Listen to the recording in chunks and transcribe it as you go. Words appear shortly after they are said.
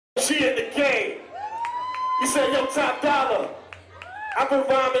She in the game. You said, yo, Top Dollar, I've been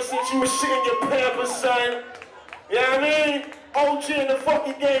rhyming since you was shitting your pampers, son. You know what I mean? OG in the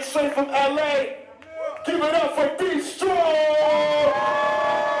fucking game, straight from LA. Give it up for D-Strong!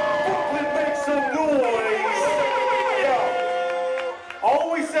 Brooklyn, make some noise! Yo, I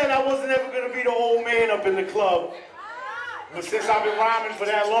always said I wasn't ever gonna be the old man up in the club. But since I've been rhyming for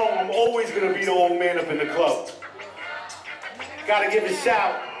that long, I'm always gonna be the old man up in the club. Gotta give a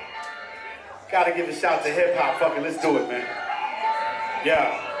shout. Gotta give a shout to hip-hop. Fuck it, let's do it, man.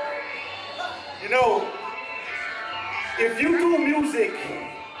 Yeah. You know, if you do music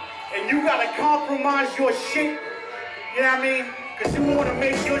and you gotta compromise your shit, you know what I mean? Cause you wanna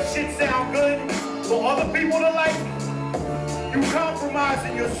make your shit sound good for other people to like, you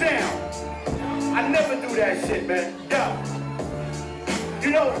compromising your sound. I never do that shit, man. Yeah.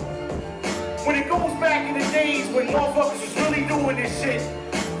 You know, when it goes back in the days when motherfuckers was really doing this shit,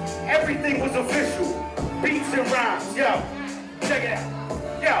 everything was official. Beats and rhymes, yo. Check it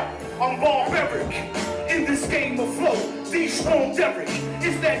out. Yo, I'm barbaric in this game of flow. D-Strong Derek,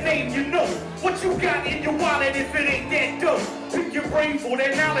 it's that name you know. What you got in your wallet if it ain't that dope? Pick your brain for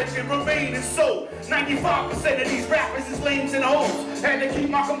that knowledge and remain in soul. 95% of these rappers is lames and hoes. Had to keep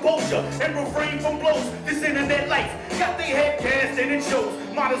my composure and refrain from blows. This internet life got their head cast and it shows.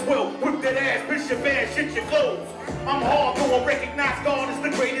 Might as well whip that ass, bitch your fast, shit your clothes. I'm hardcore, recognize God is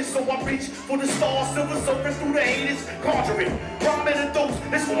the greatest, so I reach for the stars, silver surfing through the haters, conjuring. Rhyming a dose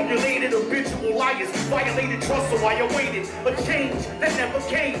that's formulated, habitual liars, violated trust, so I awaited a change that never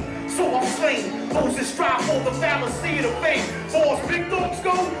came. So I'm slain, those that strive for the fallacy of the fame. Far as big dogs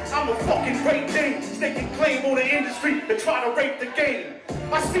go, I'm a fucking great Dane, staking claim on the industry to try to rape the game.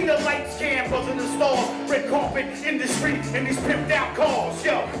 I see the lights, cameras, and the stars, red carpet in the street, and these pimped out cars,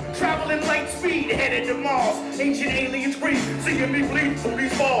 yo. Traveling light speed, headed to Mars. Ancient aliens breathe, seeing me bleed through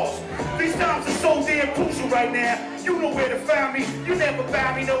these bars. These times are so damn crucial right now. You know where to find me, you never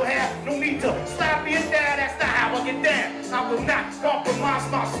buy me no half. No need to slap me and down, that's not how I get down. I will not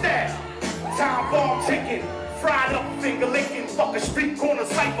compromise my style. Time bomb ticking, fried up, finger licking, fuck a street corner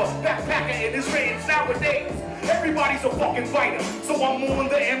cipher, backpacker in his rants nowadays. Everybody's a fucking fighter, so I'm on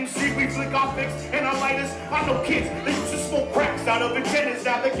the MC. We flick our fix and our lighters. I know kids, they used to smoke cracks out of antennas.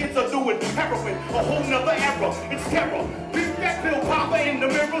 Now the kids are doing heroin, a whole nother era. It's terror. Beat that pill popper in the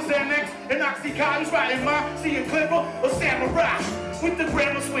mirror, Xanax and Oxycontin's right in my seeing clearer, a samurai. With the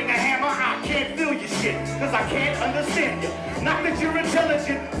grammar, swing a hammer, I can't feel your shit, cause I can't understand you. Not that you're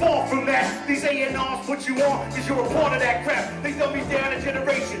intelligent, far from that. These A&Rs put you on, cause you're a part of that crap. They dumb me down a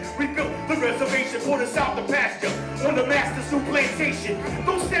generation, rebuilt the reservation, put us out the pasture, on the master's new plantation.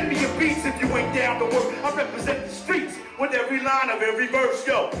 Don't send me your beats if you ain't down to work. I represent the streets with every line of every verse,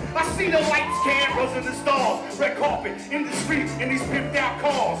 yo. I see the lights, cameras, and the stars, red carpet in the street, in these pimped out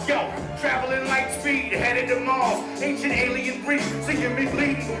cars, yo. Traveling light speed, headed to Mars. Ancient alien breed, seeing me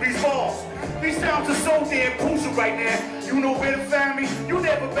bleeding through these bars. These times are so damn crucial right now. You know where to find me, you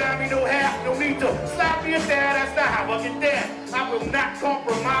never buy me no half. No need to slap me down, that's not how I get down. I will not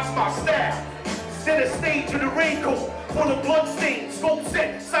compromise my style. Set a stage with a raincoat for the blood stain. Scope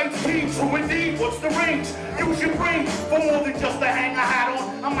set, sights keen, true indeed. What's the range? Use your brain for more than just to hang a hat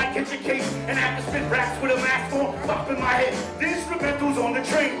on. I might catch a case and have to spit raps with a mask on. Pop in my head, the instrumentals on the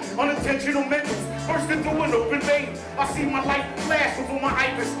train. Unintentional mentals, bursting through an open vein. I see my light flash before my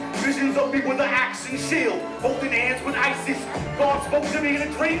iris. Visions of me with an axe and shield, holding hands with ISIS. God spoke to me in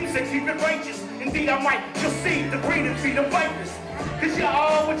a dream, said keep it righteous. Indeed, I might just see the green and feed them vipers. Cause you're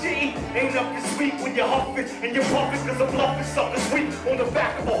all what you eat. Ain't nothing sweet when you're huffing and you're puffing, cause I'm bluffing something sweet on the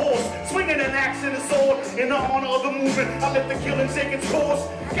back of a horse. Swinging an axe and a sword in the honor of the movement. I let the killing take its course.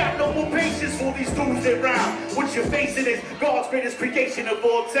 Got no more patience for these dudes that rhyme. What you're facing is God's greatest creation of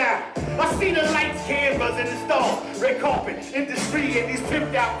all time. I see the lights, cameras, and the stars. Red carpet, industry, and these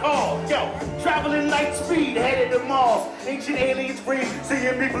pimped out cars. Yo, traveling light speed, headed to Mars. Ancient aliens breathe,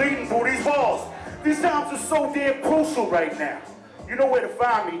 seeing me bleeding through these bars. These times are so damn crucial right now. You know where to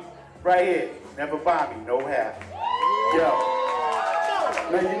find me, right here. Never buy me, no half. Yo.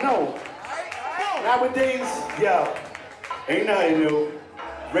 Now you know, nowadays, yo, ain't nothing new.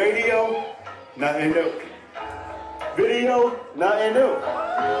 Radio, nothing new. Video, nothing new.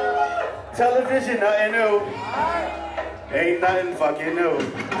 Television, nothing new. Ain't nothing fucking new.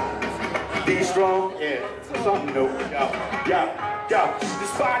 D-Strong, yeah, something new. Yo, yo. Yo,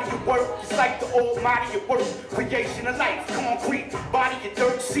 this body of work is like the almighty of work. Creation of life, concrete, body of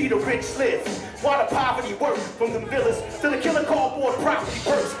dirt, see the rich live. While the poverty work, from the villas to the killer cardboard property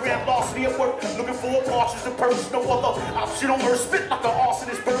perks. Grand larceny at work, looking for parcels and perks. No other option on earth, spit like an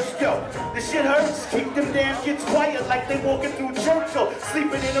arsonist burst. Yo, this shit hurts, keep them damn kids quiet like they walking through church or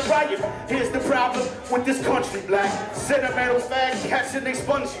sleeping in a riot. Here's the problem with this country, black. Sentimental fags, catching they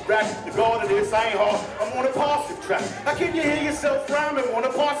spongy rap. The god of this, I ain't hard, I'm on a positive track. How can you hear yourself rhyming on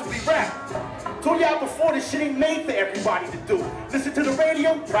a possibly rap? Told y'all before, this shit ain't made for everybody to do. Listen to the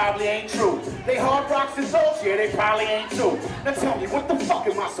radio, probably ain't true. They hard rocks and dogs, yeah, they probably ain't too. Now tell me, what the fuck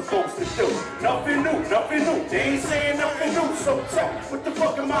am I supposed to do? Nothing new, nothing new. They ain't saying nothing new, so tell me, what the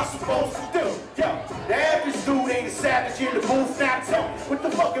fuck am I supposed to do? Yo, the average dude ain't a savage in the booth. Now tell me, what the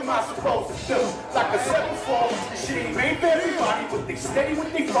fuck am I supposed to do? Like a 7-4, this shit ain't made for everybody, but they steady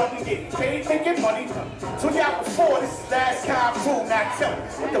with they front and getting paid, making money. Told y'all before, this is last time crew. Now tell me,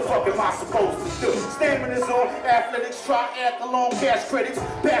 what the fuck am I supposed to do? Stamina's on, athletics, triathlon, cash credits,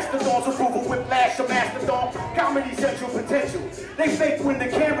 pass the dawn's approval, whiplash, a mastodon, comedy central potential. They fake when the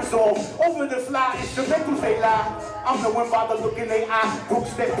camera's on, over the fly, instrumentals they lie. I'm the one by the look in they eye,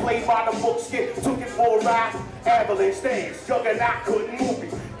 groups that play by the books, get took it for a ride. Avalanche stands, juggernaut couldn't move me.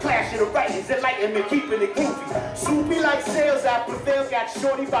 Clash of the writings, enlightenment, keeping it goofy. Soupy like sales, I prevail, got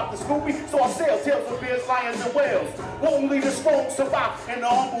shorty about the Scoopy, so I sell tales of bears, lions, and whales. Won't leave the strong survive, and the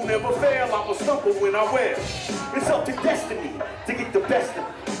humble never fail. I will stumble when I wear. It's up to destiny to get the best of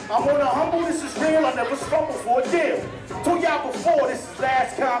me. I'm on a humble, this is real, I never stumble for a deal. Told y'all before, this is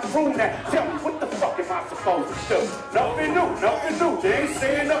last time through. Now tell me, what the fuck am I supposed to do? Nothing new, nothing new. They ain't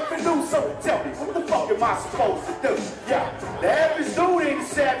saying nothing new, so tell me, what the fuck am I supposed to do? Yeah, the average dude ain't a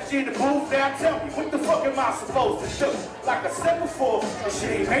savage in the booth. Now tell me, what the fuck am I supposed to do? Like I said before, this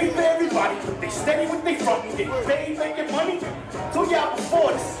shit ain't made for everybody, but they steady with they front and getting paid, making money. Told y'all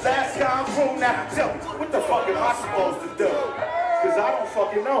before, this is last time through. Now tell me, what the fuck am I supposed to do? Cause I don't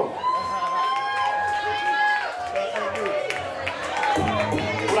fucking know.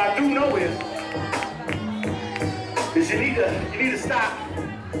 What I do know is you need to stop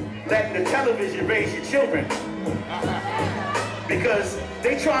letting the television raise your children. Because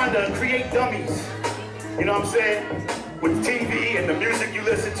they trying to create dummies. You know what I'm saying? With TV and the music you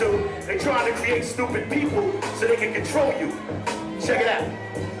listen to, they trying to create stupid people so they can control you. Check it out.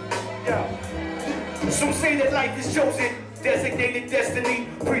 Yeah. Some say that life is chosen, designated destiny,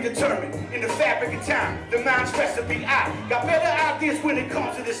 predetermined. In the fabric of time, the mind's recipe. I got better ideas when it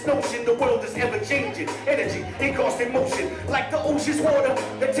comes to this notion. The world is ever changing, energy in constant motion, like the ocean's water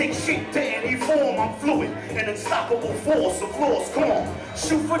that takes shape to any form. I'm fluid, an unstoppable force of laws. Come on,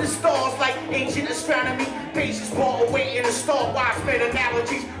 shoot for the stars like ancient astronomy. Patience far away in the star wise men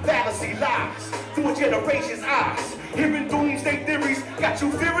analogies, fallacy lies through a generation's eyes. Hearing doomsday theories got you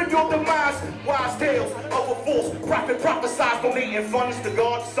fearing your demise. Wise tales of a false prophet prophesies, donating funds to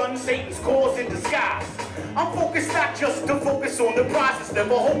God's son, Satan's cause in disguise. I'm focused not just to focus on the process,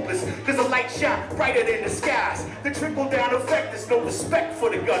 never hopeless, cause the light shine brighter than the skies. The trickle down effect is no respect for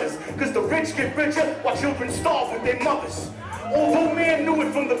the gutters, cause the rich get richer while children starve with their mothers. Although man knew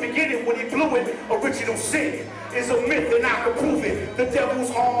it from the beginning when he blew it, original sin is a myth and I can prove it. The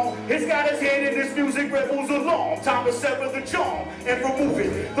devil's arm has got his hand in this music rebel's alarm. Time to sever the charm and remove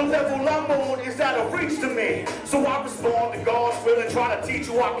it. The level I'm on is out of reach to me, so I respond to God's will and try to teach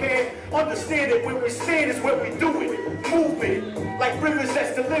you I can. Understand that where we stand is where we do it. Move it like rivers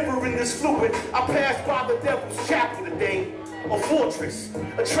that's delivering this fluid. I passed by the devil's chapel today. A fortress,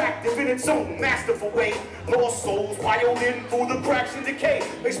 attractive in its own masterful way. Lost souls violin through the cracks and decay.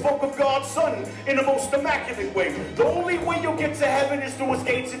 They spoke of God's son in the most immaculate way. The only way you'll get to heaven is through his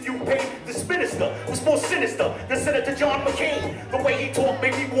gates if you pay. This minister was more sinister than Senator John McCain. The way he talked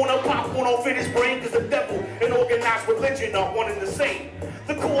made me wanna pop one off in his brain, cause the devil and organized religion are one and the same.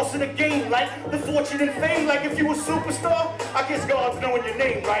 The course of the game, like the fortune and fame, like if you a superstar, I guess God's knowing your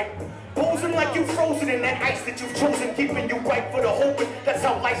name, right? Posing like you frozen in that ice that you've chosen, keeping you ripe for the hoping. That's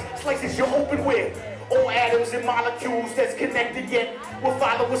how life slices you open with. All atoms and molecules that's connected yet with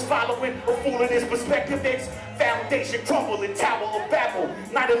followers following a fool in his perspective. It's foundation crumbling, tower of Babel.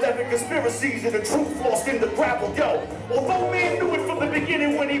 9/11 conspiracies and the truth lost in the gravel. Yo, although man knew it from the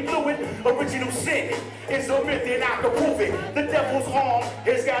beginning when he blew it, original sin is a myth and I can prove it. The devil's arm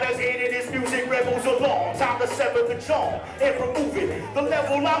has got his hand in his music rebels along. Time to sever the charm and remove it. The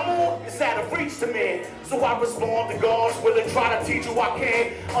level I'm on is out of reach to man, so I respond to God's will and try to teach you I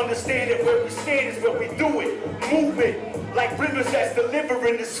can. Understand that where we stand is where we do it. Move it like rivers that's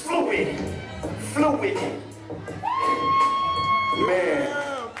delivering this fluid. Man,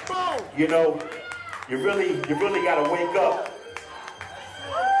 you know, you really gotta wake up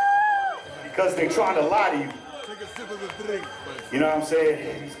because they're trying to lie to you. Take a sip of the drink, man. You know what I'm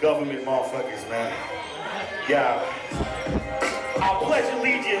saying? These government motherfuckers, man. Yeah. I pledge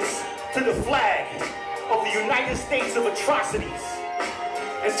allegiance to the flag of the United States of atrocities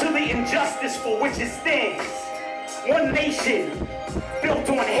and to the injustice for which it stands. One nation built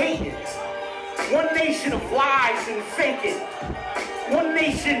on hating. One nation of lies and faking. One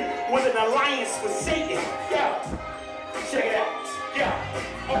nation with an alliance with Satan. Yeah. Check it out.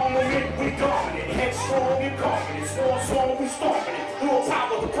 Yeah. Armament, we dominant. Headstrong and confident. Sworn, we stomping it. We're on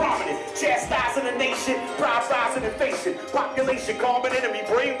top of the prominent. Chastising the nation. Pride rising and facing. Population, common enemy.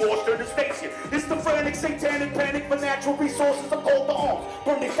 Brainwashed in the station. It's the frantic, satanic panic for natural resources. A call to arms.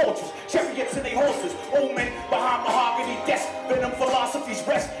 Burn their fortress. Chariots and their horses. Old men behind mahogany desks. Venom philosophies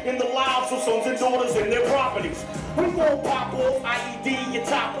rest in the lives of sons and daughters and their properties. We won't pop off. IED, your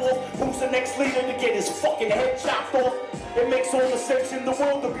top off. Who's the next leader to get his fucking head chopped off? It makes all the sense in the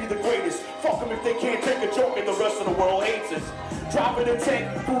world to be the greatest. Fuck them if they can't take a joke and the rest of the world hates us. Dropping a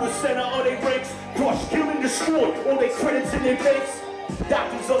tank through the center of their ranks. Crush, kill, and destroy all their credits in their banks.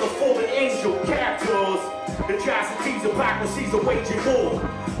 Doctors of the fallen angel captors. The atrocities, hypocrisies are waging war.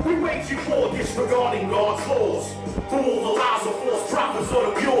 We waging war disregarding God's laws. For all the lies of false prophets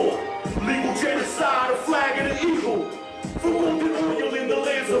are the pure. Legal genocide, a flag and an eagle. For wounded oil in the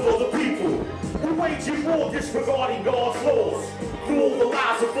lands of other people. We waging war disregarding God's laws. Through all the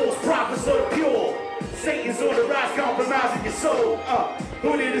lies of false prophets are the pure. Satan's on the rise, compromising your soul.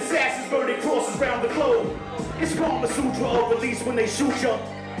 Hooded assassins burning crosses round the globe. It's Kama Sutra of release when they shoot ya.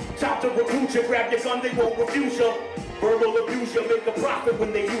 Time to recruit ya, grab your gun, they won't refuse ya. Verbal abuse ya, make a profit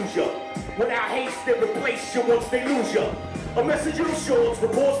when they use ya. Without haste, they replace you once they lose ya. A messenger of sorts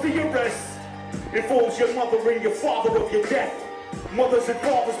reports the arrest. Informs your mother and your father of your death. Mothers and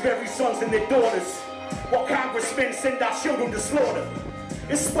fathers bury sons and their daughters, while congressmen send our children to slaughter.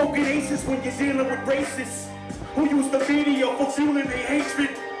 It's smoking aces when you're dealing with racists who use the media for fueling their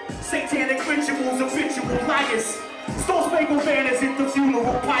hatred. Satanic rituals, habitual liars. Star-spangled banners at the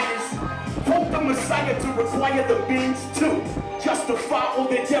funeral pyres. Hope the Messiah to require the means to justify all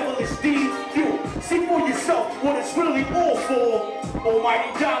their devilish deeds. You see for yourself what it's really all for.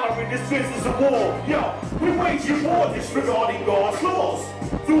 Almighty dollar in this business of war. Yo, we waging war disregarding God's laws.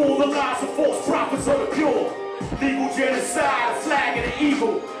 Through all the lies of false prophets are the pure. Legal genocide, a flag and an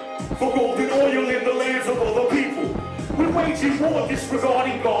eagle. For golden oil in the lands of other people. We waging war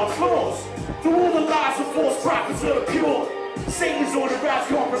disregarding God's laws. Through all the lies of false prophets are the pure. Satan's on the rise,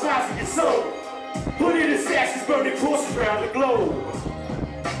 compromising your soul. Hooded assassins burning crosses around the globe.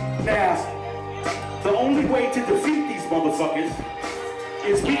 Now, the only way to defeat these motherfuckers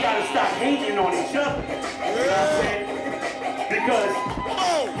is we gotta stop hating on each other. You know what I'm saying?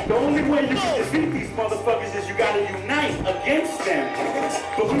 Because the only way you can defeat these motherfuckers is you gotta unite against them.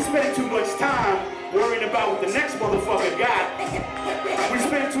 But we spend too much time worrying about what the next motherfucker got. We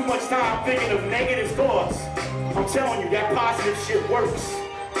spend too much time thinking of negative thoughts. I'm telling you, that positive shit works.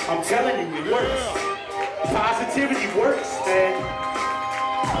 I'm telling you, it works. Positivity works, man.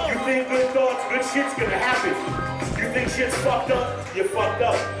 You think good thoughts, good shit's gonna happen. You think shit's fucked up, you're fucked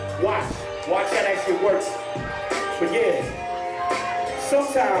up. Watch how that shit works. But yeah,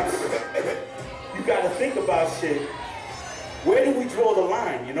 sometimes you gotta think about shit. Where do we draw the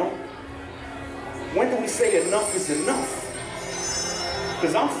line, you know? When do we say enough is enough?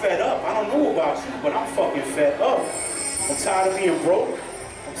 Because I'm fed up. I don't know about you, but I'm fucking fed up. I'm tired of being broke.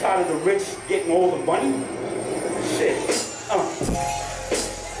 I'm tired of the rich getting all the money. Shit.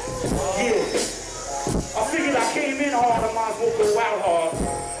 Yeah. I figured I came in hard, I might as well go out hard.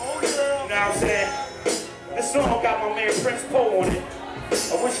 You know what I'm saying? This song got my man Prince Poe on it.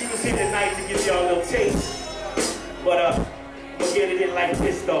 I wish he was here tonight to give y'all a little taste. But we'll get it in like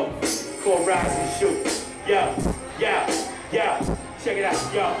this though. Called Rise and Shoot. Yeah. Check it out,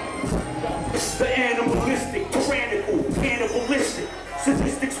 yo. The animalistic, tyrannical, cannibalistic.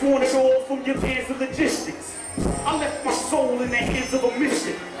 Statistics want it all from your hands of logistics. I left my soul in the hands of a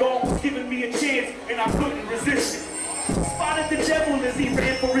mission. God was giving me a chance and I couldn't resist it. Spotted the devil as he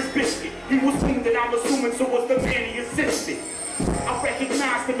ran for his biscuit. He was wounded, I'm assuming, so was the man he assisted. I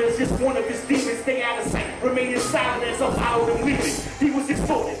recognized him as just one of his demons. Stay out of sight, remaining silent as I followed him leaving. He was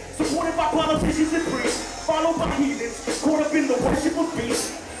extorted, supported by politicians and priests, followed by heathens, caught up in the worship of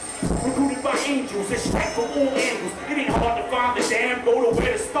beasts. Recruited by angels and strike from all angles. It ain't hard to find the damn go to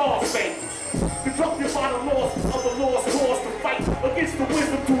where the stars spangles. Conducted by the laws of the lost cause to fight against the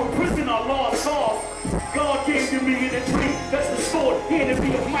wisdom to imprison our lost cause. God gave to me in a dream that's restored. Handed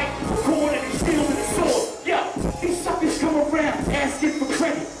me a mic, a cord, and a shield and a sword. Yeah, these suckers come around asking for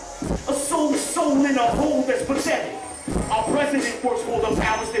credit. A soul in a hole that's pathetic. Our president works for the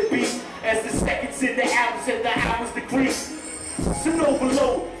powers that be. as the seconds in the hours and the hours decrease. It's an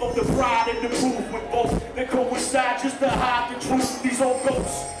overload of the pride and the proof with both that coincide just to hide the truth. These old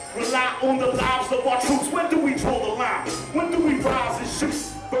ghosts rely on the lives of our troops. When do we draw the line? When do we rise and shoot?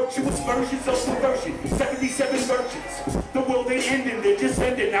 Virtuous versions of perversion, 77 virgins. The world ain't ending, they're just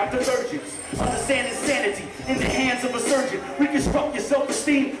sending out divergence. Understand insanity in the hands of a surgeon. Reconstruct your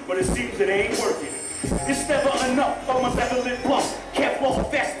self-esteem, but it seems it ain't working. It's never enough of my benevolent bluff.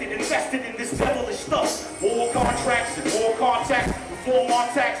 Kevlar vested, invested in this devilish stuff. War contracts and war contacts, reform our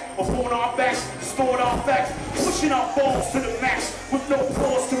tax, upon our backs, distort our facts, pushing our balls to the max with no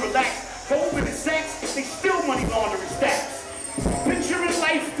cause to relax. Gold and sacks, they still money laundering stacks. Picturing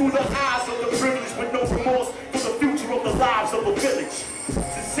life through the eyes of the privileged with no remorse for the future of the lives of a village.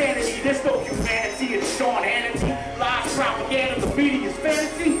 It's insanity, there's no humanity in Sean Hannity. Lies, propaganda, the media's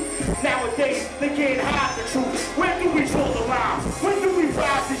vanity. Nowadays, they can't hide the truth. When do we draw the line? When do we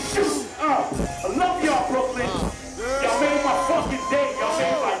rise and shoot? I love y'all, Brooklyn. Y'all made my fucking day. Y'all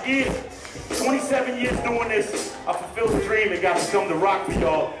made my year. 27 years doing this. I fulfilled the dream and got to come to rock for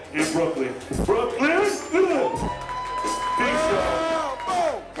y'all in Brooklyn. Brooklyn? Peace,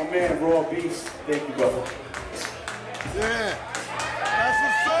 y'all. My man, Raw Beast. Thank you, brother. Yeah. That's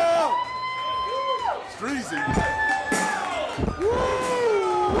what's up. Streezy. Woo!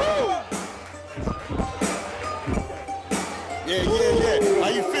 Yeah. How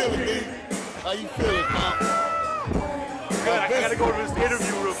you feeling, D? How you feeling, Pop? Good. I gotta go to this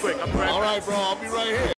interview real quick. I'm right. All right, bro. I'll be right here.